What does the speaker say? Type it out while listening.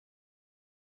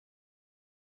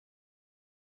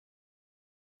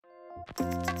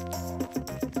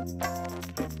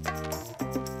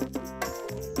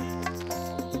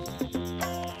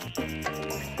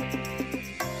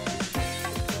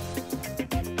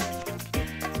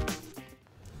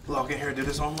Log in here and do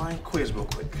this online quiz real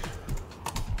quick.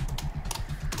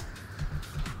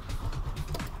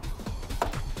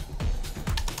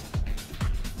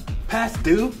 Pass,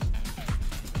 dude.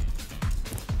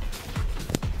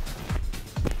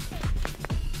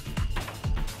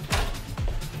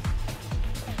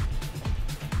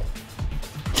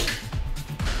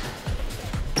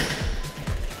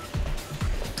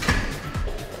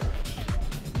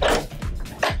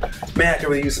 Man, I can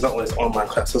really use some of this online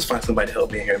class. Let's find somebody to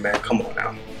help me in here, man. Come on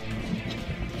now.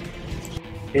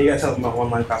 Yeah, you gotta tell them my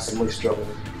online class. I'm really struggling.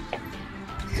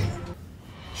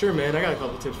 Sure, man. I got a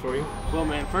couple tips for you. Well,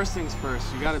 man, first things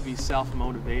first, you gotta be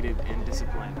self-motivated and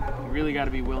disciplined. You really gotta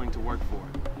be willing to work for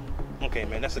it. Okay,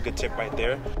 man, that's a good tip right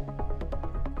there.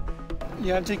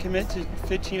 You have to commit to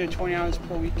 15 to 20 hours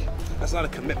per week. That's not a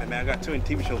commitment, man. I got too many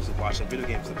TV shows to watch and video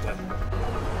games to play.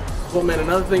 Well, man,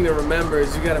 another thing to remember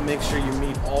is you got to make sure you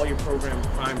meet all your program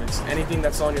requirements. Anything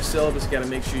that's on your syllabus, you got to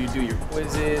make sure you do your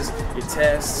quizzes, your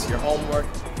tests, your homework.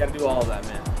 You got to do all of that,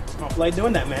 man. I don't like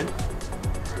doing that, man.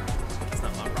 It's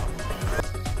not my problem.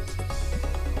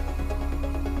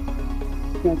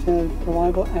 You have to have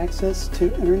reliable access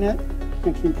to internet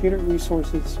and computer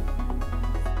resources.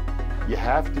 You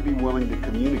have to be willing to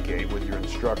communicate with your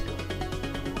instructor.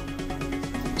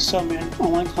 So, man,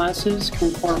 online classes can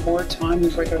require more time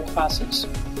than regular classes.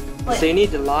 So you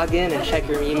need to log in and check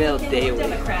your email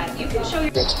daily.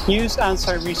 Use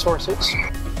outside resources.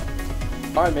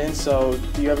 All right, man. So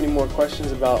do you have any more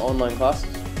questions about online classes?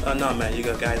 No, man. You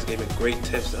guys gave me great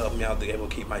tips to help me out to be able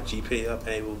to keep my GPA up and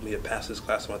able me to pass this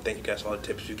class. So I want to thank you guys for all the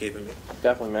tips you gave me.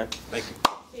 Definitely, man. Thank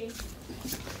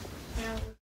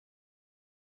you.